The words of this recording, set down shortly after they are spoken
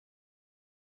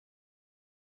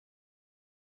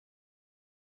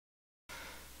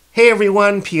Hey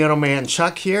everyone, Piano Man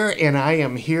Chuck here, and I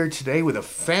am here today with a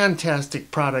fantastic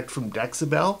product from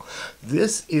Dexibell.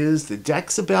 This is the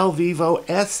Dexibell Vivo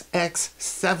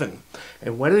SX7,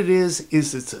 and what it is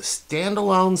it's a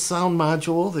standalone sound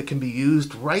module that can be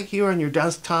used right here on your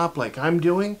desktop like I'm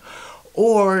doing,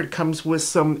 or it comes with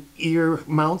some ear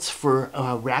mounts for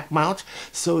rack mount,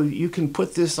 so you can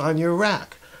put this on your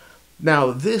rack.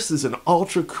 Now, this is an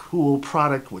ultra cool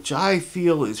product which I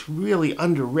feel is really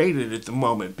underrated at the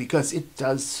moment because it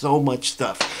does so much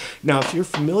stuff. Now, if you're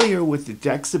familiar with the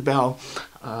Dexibell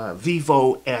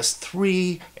Vivo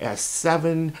S3,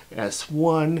 S7,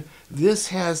 S1, this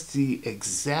has the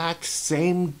exact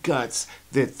same guts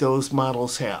that those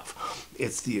models have.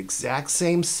 It's the exact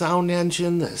same sound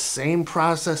engine, the same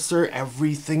processor,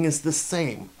 everything is the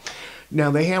same.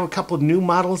 Now, they have a couple of new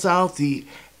models out, the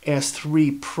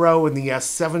S3 Pro and the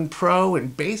S7 Pro,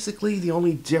 and basically the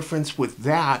only difference with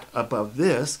that above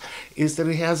this is that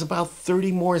it has about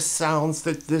 30 more sounds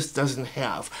that this doesn't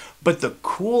have. But the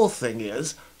cool thing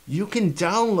is you can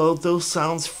download those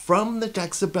sounds from the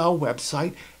Dexibell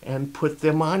website and put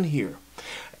them on here.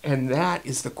 And that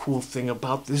is the cool thing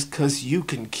about this, because you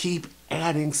can keep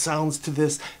adding sounds to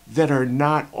this that are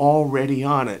not already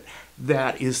on it.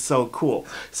 That is so cool.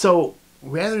 So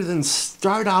rather than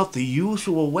start out the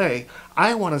usual way,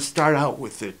 I want to start out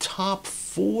with the top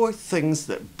 4 things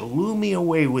that blew me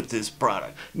away with this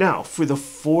product. Now, for the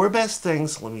 4 best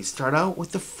things, let me start out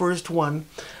with the first one.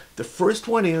 The first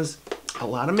one is a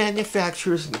lot of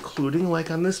manufacturers, including like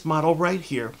on this model right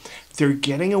here, they're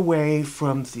getting away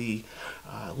from the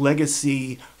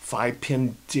legacy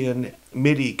 5-pin DIN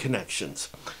MIDI connections.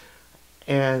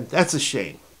 And that's a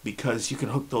shame, because you can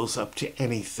hook those up to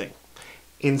anything.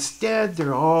 Instead,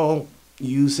 they're all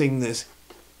using this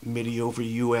MIDI over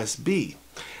USB.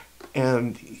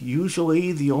 And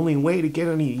usually the only way to get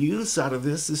any use out of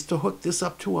this is to hook this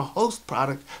up to a host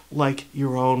product like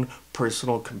your own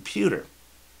personal computer.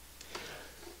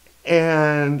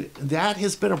 And that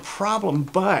has been a problem,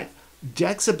 but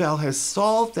Dexibell has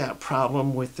solved that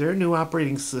problem with their new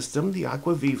operating system, the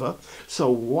Aquaviva.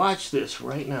 So watch this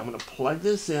right now. I'm going to plug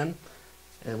this in.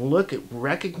 And look, it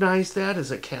recognized that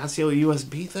as a Casio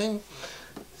USB thing.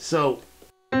 So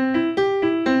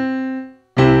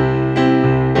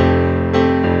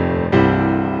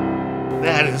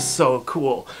that is so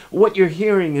cool. What you're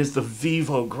hearing is the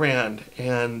Vivo Grand,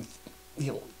 and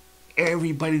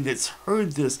everybody that's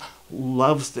heard this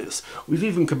loves this. We've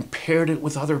even compared it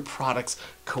with other products,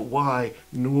 Kawai,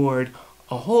 Nord,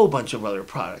 a whole bunch of other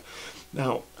products.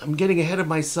 Now, I'm getting ahead of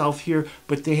myself here,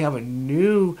 but they have a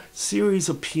new series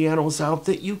of pianos out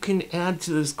that you can add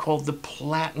to this called the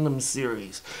Platinum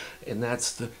series. And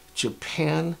that's the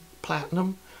Japan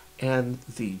Platinum, and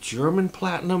the German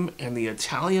Platinum, and the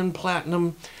Italian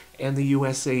Platinum, and the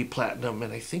USA Platinum.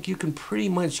 And I think you can pretty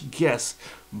much guess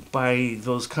by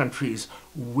those countries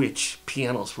which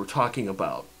pianos we're talking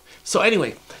about. So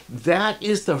anyway, that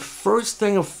is the first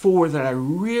thing of 4 that I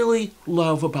really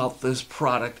love about this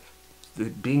product.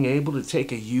 Being able to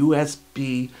take a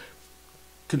USB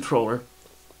controller,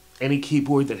 any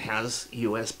keyboard that has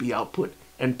USB output,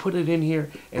 and put it in here,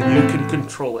 and you can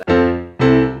control it.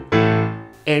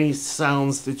 Any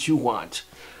sounds that you want.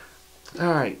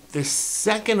 Alright, the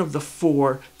second of the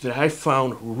 4 that I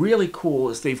found really cool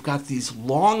is they've got these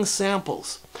long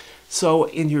samples. So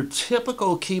in your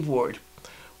typical keyboard,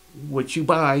 what you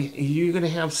buy, you're going to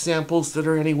have samples that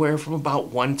are anywhere from about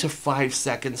 1 to 5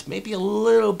 seconds, maybe a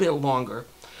little bit longer,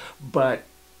 but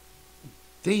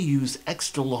they use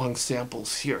extra long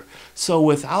samples here. So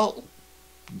without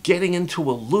getting into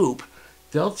a loop,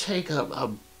 they'll take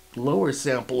a lower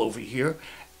sample over here,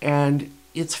 and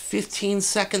it's 15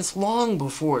 seconds long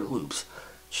before it loops.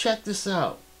 Check this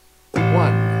out.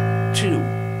 1, 2,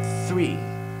 3,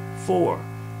 4,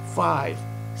 5,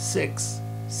 6,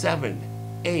 7,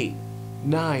 8,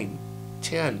 9,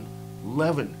 10,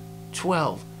 11,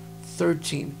 12,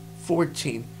 13,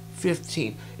 14,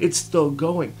 15. It's still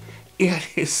going.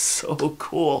 It is so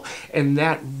cool. And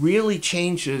that really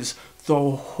changes the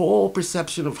whole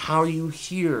perception of how you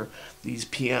hear these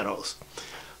pianos.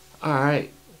 All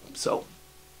right, so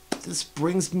this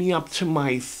brings me up to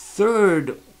my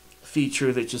third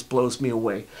feature that just blows me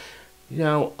away.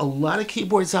 Now, a lot of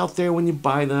keyboards out there, when you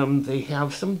buy them, they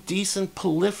have some decent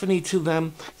polyphony to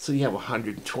them. So you have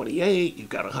 128, you've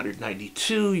got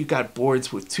 192, you've got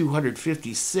boards with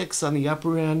 256 on the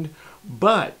upper end.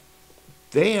 But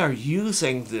they are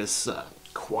using this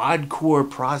quad-core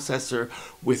processor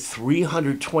with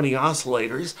 320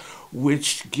 oscillators,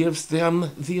 which gives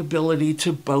them the ability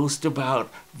to boast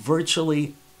about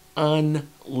virtually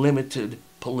unlimited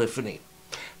polyphony.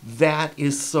 That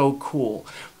is so cool.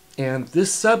 And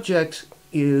this subject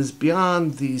is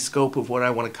beyond the scope of what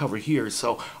I want to cover here,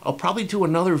 so I'll probably do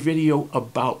another video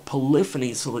about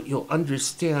polyphony so that you'll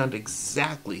understand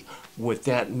exactly what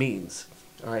that means.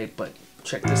 All right, but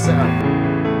check this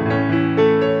out.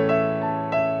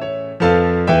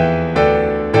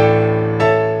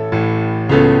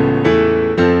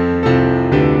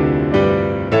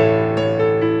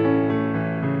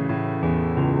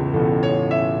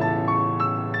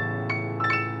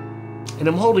 And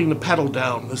I'm holding the pedal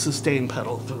down, the sustain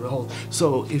pedal.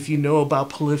 So if you know about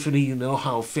polyphony, you know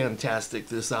how fantastic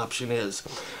this option is.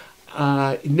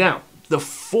 Now, the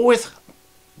fourth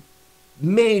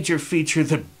major feature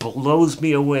that blows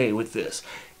me away with this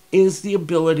is the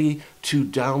ability to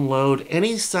download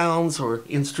any sounds or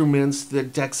instruments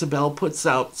that Dexibell puts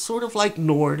out, sort of like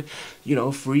Nord, you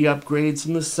know, free upgrades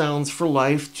in the Sounds for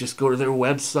Life. Just go to their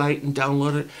website and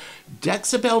download it.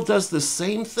 Dexibell does the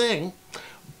same thing,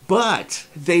 but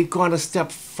they've gone a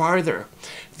step farther.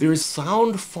 There's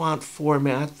sound font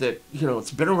format that, you know,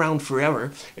 it's been around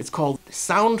forever. It's called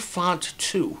Sound Font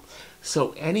 2.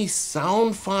 So any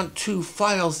Sound Font 2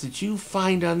 files that you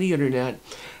find on the internet,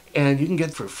 and you can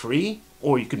get for free,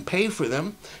 or you can pay for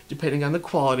them, depending on the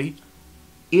quality,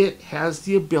 it has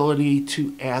the ability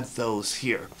to add those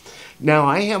here. Now,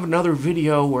 I have another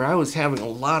video where I was having a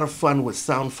lot of fun with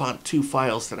Sound Font 2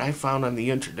 files that I found on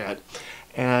the internet.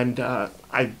 And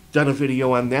I've done a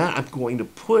video on that. I'm going to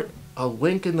put a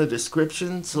link in the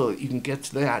description so that you can get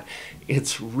to that.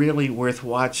 It's really worth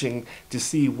watching to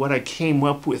see what I came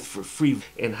up with for free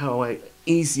and how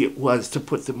easy it was to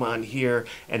put them on here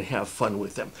and have fun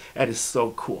with them. That is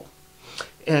so cool.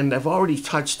 And I've already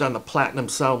touched on the Platinum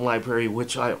Sound Library,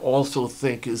 which I also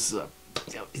think is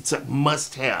it's a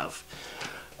must-have.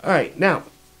 All right, now,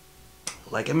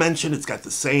 like I mentioned, it's got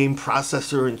the same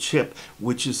processor and chip,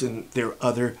 which is in their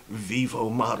other Vivo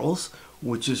models,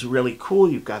 which is really cool.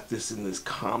 You've got this in this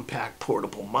compact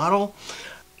portable model.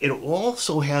 It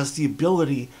also has the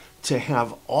ability to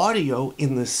have audio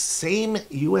in the same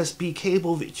USB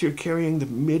cable that you're carrying the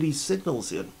MIDI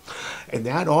signals in. And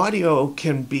that audio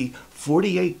can be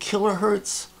 48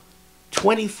 kilohertz,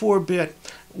 24-bit,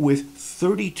 with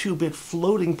 32-bit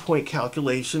floating point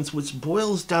calculations, which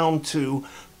boils down to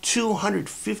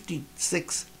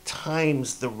 256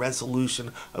 times the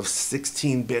resolution of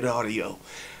 16-bit audio.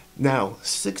 Now,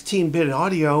 16-bit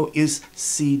audio is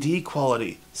CD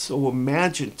quality, so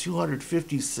imagine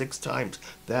 256 times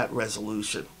that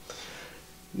resolution.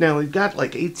 Now, we've got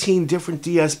like 18 different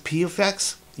DSP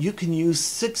effects. You can use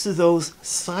 6 of those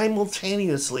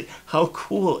simultaneously. How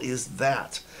cool is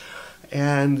that?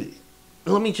 And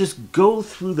let me just go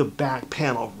through the back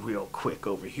panel real quick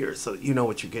over here so that you know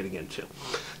what you're getting into.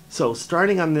 So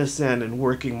starting on this end and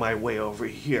working my way over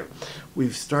here,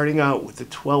 we're starting out with the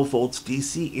 12 volts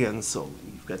DC in. So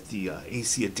you've got the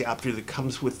AC adapter that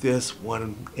comes with this.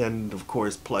 One end, of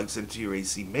course, plugs into your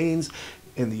AC mains,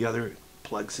 and the other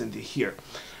plugs into here.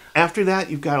 After that,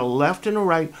 you've got a left and a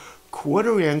right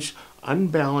 1/4-inch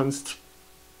unbalanced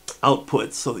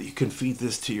output so that you can feed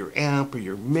this to your amp or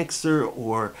your mixer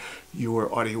or your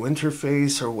audio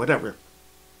interface or whatever.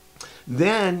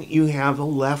 Then you have a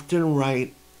left and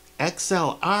right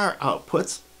XLR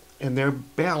outputs, and they're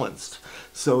balanced.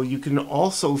 So you can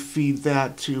also feed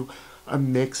that to a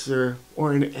mixer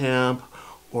or an amp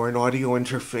or an audio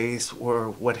interface or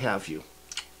what have you.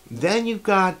 Then you've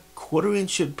got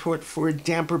 1/4-inch input for a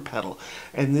damper pedal,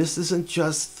 and this isn't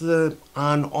just the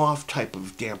on-off type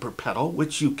of damper pedal,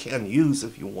 which you can use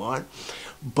if you want,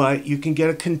 but you can get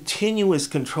a continuous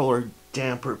controller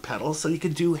damper pedal, so you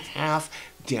can do half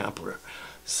damper.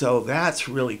 So that's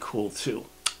really cool too.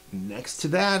 Next to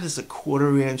that is a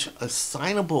 1/4-inch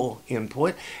assignable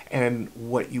input, and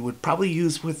what you would probably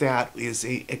use with that is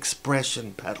a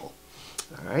expression pedal.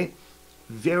 All right,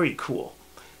 very cool.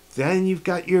 Then you've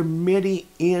got your MIDI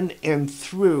in and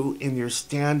through in your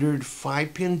standard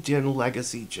 5-pin DIN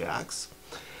legacy jacks.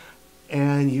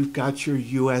 And you've got your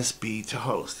USB to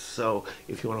host. So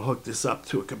if you want to hook this up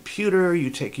to a computer, you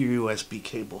take your USB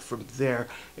cable from there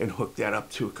and hook that up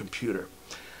to a computer.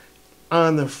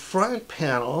 On the front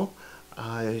panel,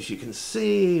 as you can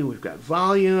see, we've got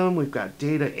volume, we've got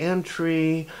data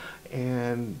entry,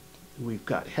 and we've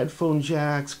got headphone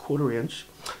jacks, 1/4-inch.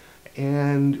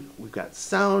 And we've got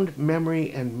sound,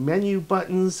 memory, and menu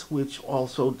buttons, which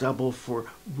also double for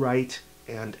write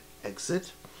and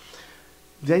exit.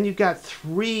 Then you've got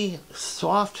 3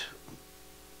 soft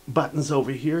buttons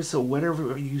over here, so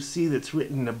whatever you see that's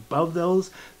written above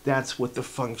those, that's what the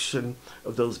function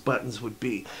of those buttons would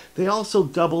be. They also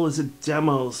double as a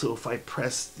demo, so if I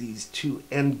press these two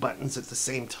end buttons at the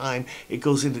same time, it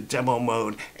goes into demo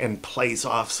mode and plays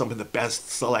off some of the best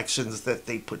selections that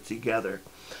they put together.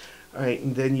 All right,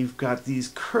 and then you've got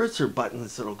these cursor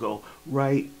buttons that'll go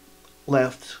right,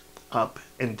 left, up,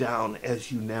 and down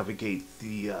as you navigate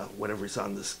the whatever's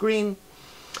on the screen.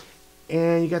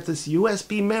 And you got this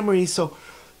USB memory, so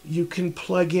you can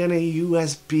plug in a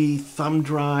USB thumb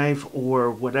drive or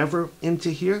whatever into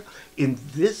here. In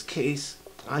this case,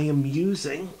 I am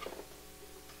using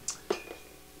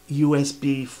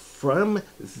USB from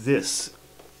this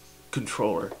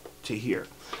controller to here.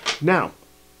 Now,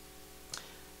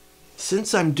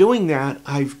 since I'm doing that,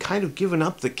 I've kind of given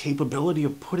up the capability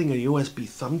of putting a USB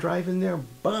thumb drive in there,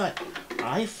 but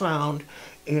I found,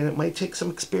 and it might take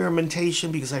some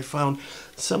experimentation because I found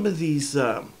some of these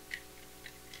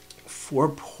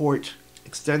 4-port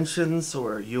extensions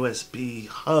or USB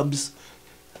hubs,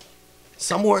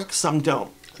 some work, some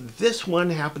don't. This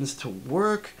one happens to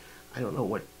work. I don't know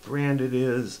what brand it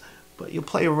is, but you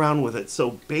play around with it.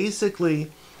 So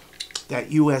basically, that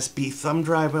USB thumb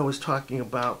drive I was talking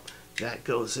about, that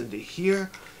goes into here.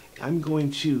 I'm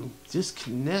going to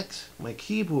disconnect my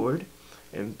keyboard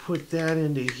and put that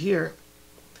into here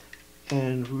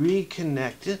and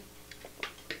reconnect it.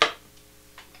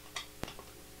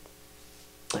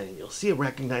 And you'll see it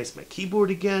recognized my keyboard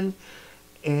again,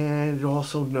 and it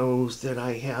also knows that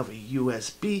I have a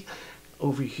USB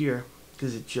over here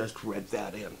because it just read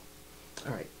that in.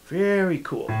 All right, very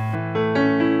cool.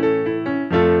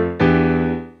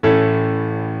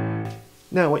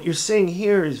 Now what you're seeing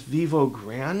here is Vivo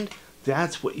Grand.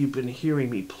 That's what you've been hearing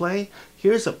me play.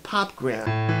 Here's a pop Grand.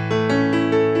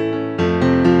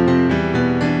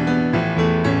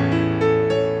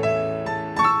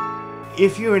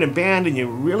 If you're in a band and you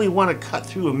really want to cut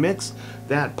through a mix,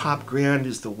 that pop Grand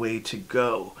is the way to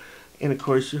go. And of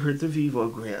course you heard the Vivo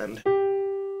Grand.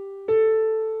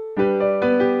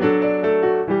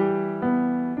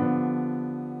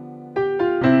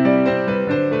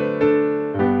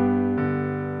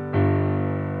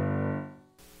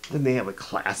 Then they have a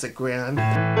classic Grand.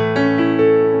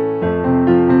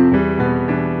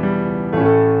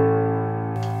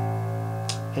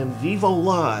 And Vivo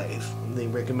Live. They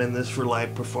recommend this for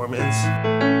live performance.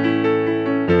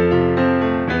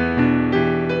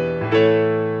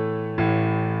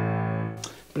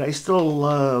 But I still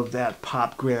love that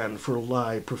pop Grand for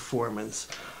live performance.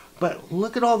 But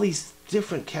look at all these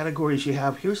different categories you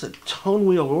have. Here's a tone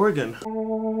wheel organ.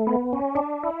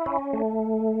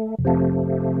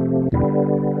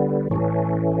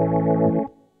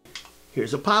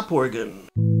 Here's a pop organ.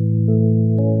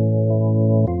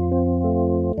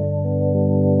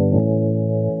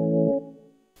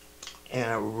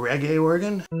 And a reggae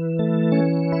organ.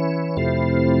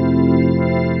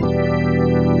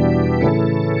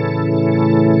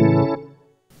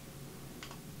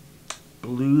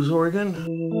 Blues organ.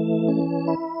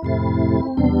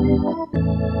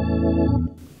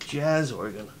 Jazz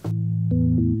organ.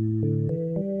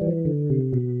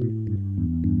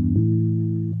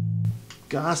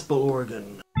 Gospel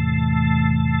organ.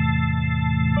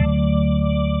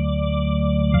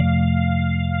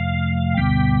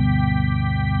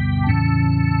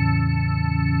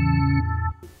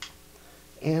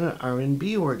 And an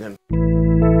R&B organ.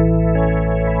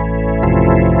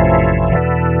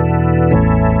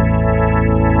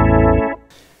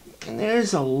 And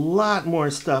there's a lot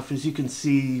more stuff, as you can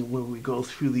see when we go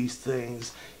through these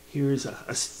things. Here's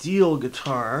a steel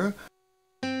guitar.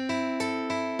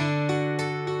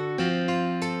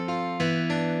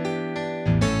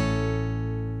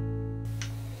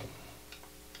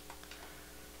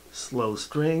 Slow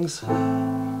strings.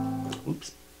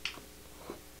 Oops.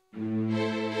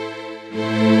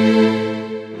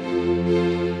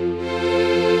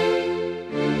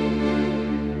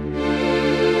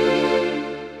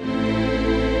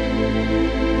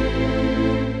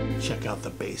 Check out the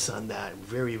bass on that,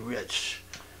 very rich.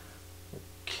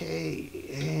 Okay,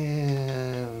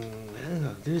 and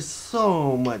there's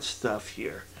so much stuff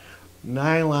here.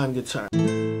 Nylon guitar.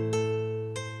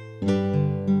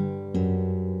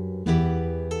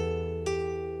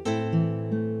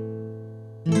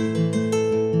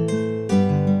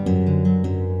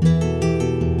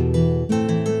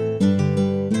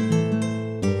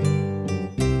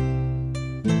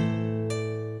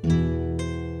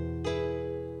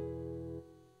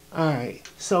 Alright,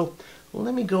 so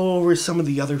let me go over some of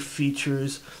the other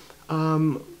features.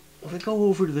 If I go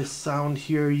over to the sound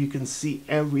here, you can see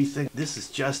everything. This is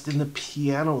just in the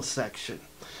piano section.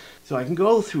 So I can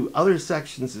go through other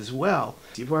sections as well.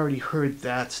 You've already heard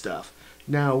that stuff.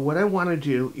 Now what I want to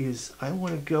do is I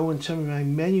want to go into my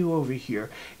menu over here,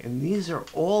 and these are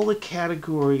all the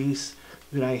categories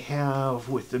that I have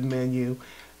with the menu,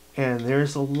 and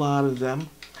there's a lot of them.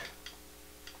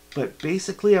 But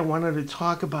basically I wanted to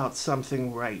talk about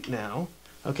something right now.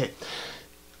 Okay,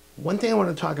 one thing I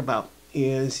want to talk about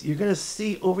is you're going to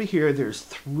see over here there's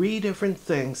 3 different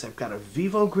things. I've got a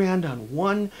Vivo Grand on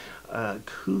 1,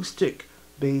 acoustic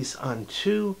bass on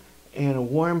 2, and a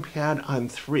warm pad on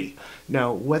 3.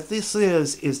 Now what this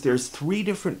is there's 3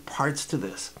 different parts to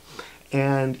this,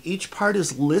 and each part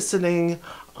is listening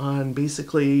on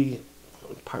basically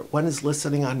part 1 is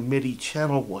listening on MIDI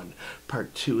channel 1,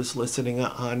 part 2 is listening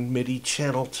on MIDI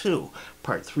channel 2,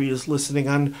 part 3 is listening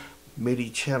on MIDI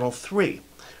channel 3.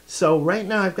 So right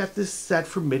now I've got this set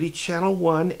for MIDI channel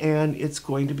 1, and it's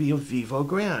going to be a Vivo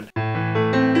Grand.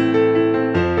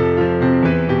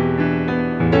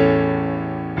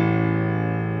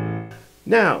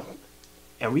 Now,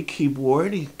 every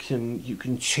keyboard you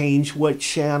can change what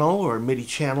channel or MIDI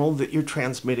channel that you're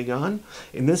transmitting on.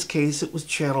 In this case it was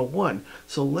channel 1.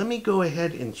 So let me go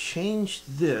ahead and change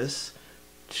this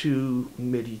to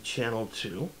MIDI channel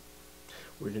 2.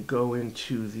 We're going to go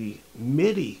into the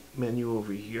MIDI menu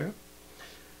over here.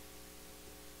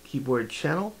 Keyboard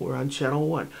channel, we're on channel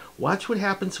 1. Watch what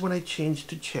happens when I change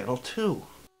to channel 2.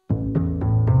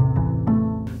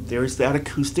 There's that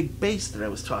acoustic bass that I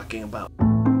was talking about.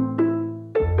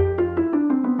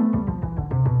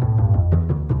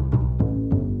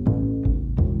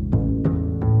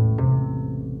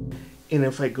 And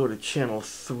if I go to channel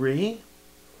 3,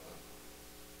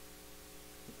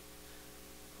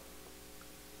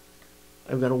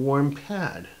 I've got a warm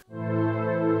pad.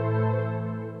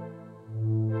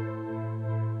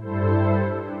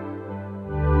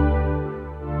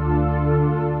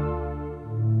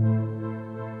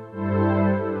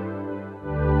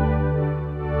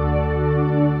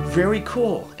 Very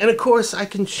cool. And of course I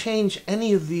can change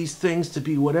any of these things to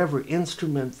be whatever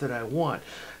instrument that I want.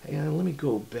 And let me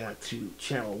go back to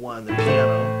channel 1, the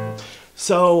piano.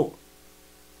 So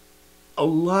a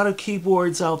lot of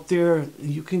keyboards out there,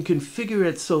 you can configure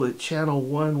it so that channel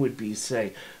 1 would be,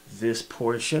 say, this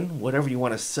portion, whatever you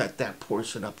want to set that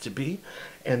portion up to be,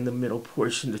 and the middle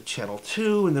portion to channel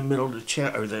 2, and the middle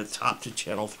to or the top to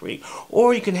channel 3.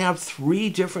 Or you can have 3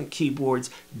 different keyboards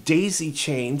daisy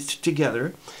chained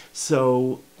together.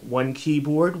 So one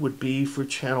keyboard would be for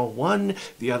channel 1,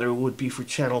 the other would be for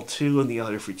channel 2, and the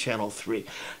other for channel 3.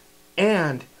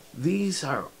 And these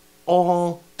are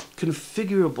all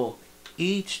configurable.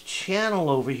 Each channel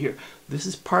over here, this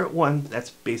is part 1,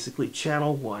 that's basically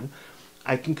channel 1.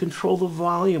 I can control the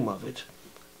volume of it.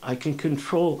 I can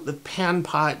control the pan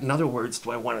pot. In other words, do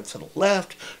I want it to the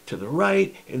left, to the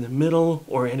right, in the middle,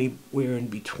 or anywhere in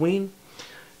between?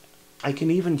 I can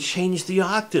even change the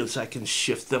octaves. I can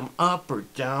shift them up or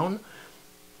down.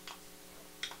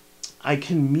 I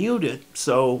can mute it,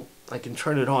 so I can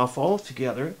turn it off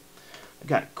altogether. I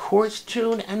got coarse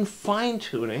tune and fine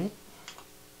tuning.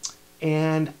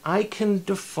 And I can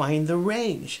define the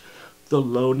range. The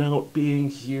low note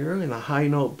being here and the high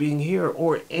note being here,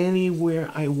 or anywhere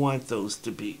I want those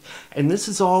to be. And this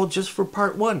is all just for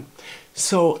part 1.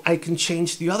 So I can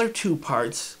change the other 2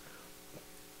 parts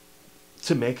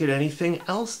to make it anything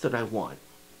else that I want.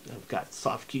 I've got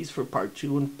soft keys for part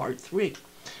 2 and part 3.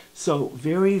 So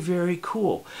very, very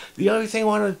cool. The other thing I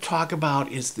want to talk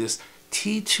about is this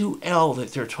T2L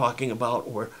that they're talking about,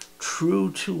 or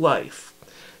True to Life.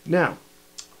 Now,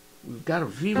 we've got a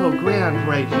Vivo Grand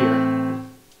right here.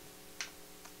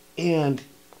 And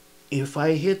if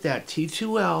I hit that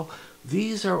T2L,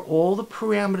 these are all the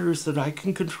parameters that I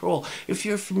can control. If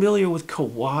you're familiar with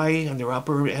Kawai and their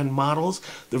upper end models,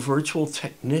 the virtual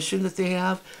technician that they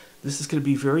have, this is going to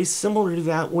be very similar to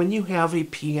that when you have a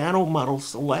piano model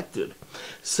selected.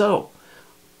 So,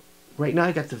 right now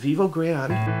I got the Vivo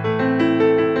Grand.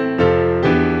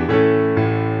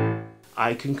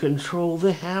 I can control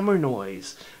the hammer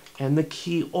noise, and the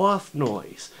key off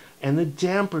noise, and the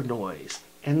damper noise,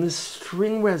 and the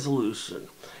string resolution,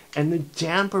 and the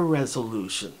damper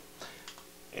resolution,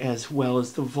 as well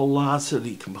as the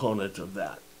velocity component of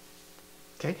that.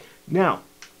 Okay, now,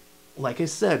 like I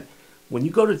said, when you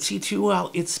go to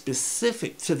T2L, it's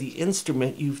specific to the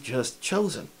instrument you've just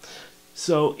chosen.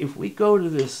 So if we go to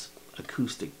this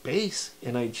acoustic bass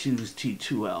and I choose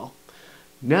T2L,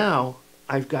 now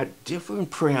I've got different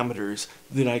parameters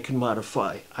that I can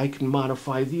modify. I can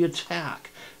modify the attack,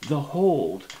 the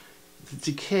hold, the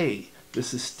decay, the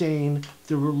sustain,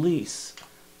 the release,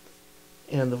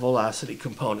 and the velocity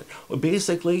component. Well,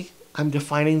 basically, I'm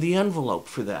defining the envelope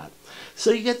for that.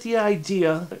 So you get the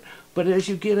idea, but as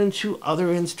you get into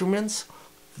other instruments,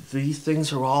 these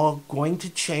things are all going to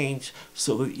change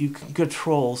so that you can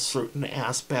control certain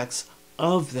aspects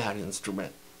of that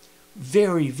instrument.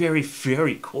 Very, very,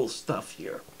 very cool stuff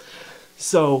here.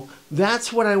 So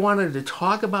that's what I wanted to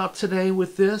talk about today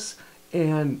with this.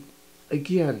 And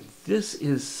again, this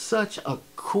is such a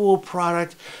cool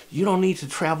product. You don't need to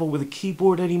travel with a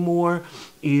keyboard anymore.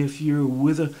 If you're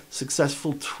with a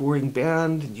successful touring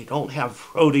band and you don't have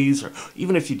roadies, or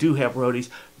even if you do have roadies,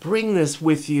 bring this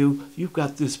with you. You've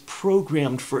got this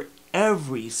programmed for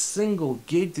every single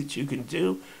gig that you can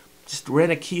do. Just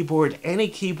rent a keyboard, any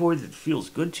keyboard that feels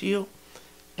good to you,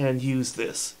 and use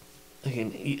this. I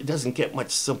mean, it doesn't get much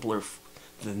simpler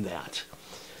than that.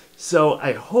 So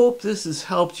I hope this has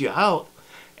helped you out.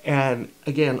 And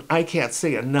again, I can't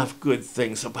say enough good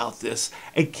things about this.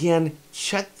 Again,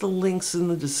 check the links in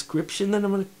the description that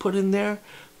I'm going to put in there,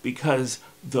 because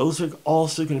those are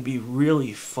also going to be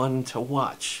really fun to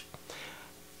watch.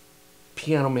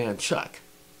 Piano Man Chuck,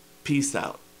 peace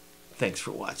out. Thanks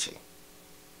for watching.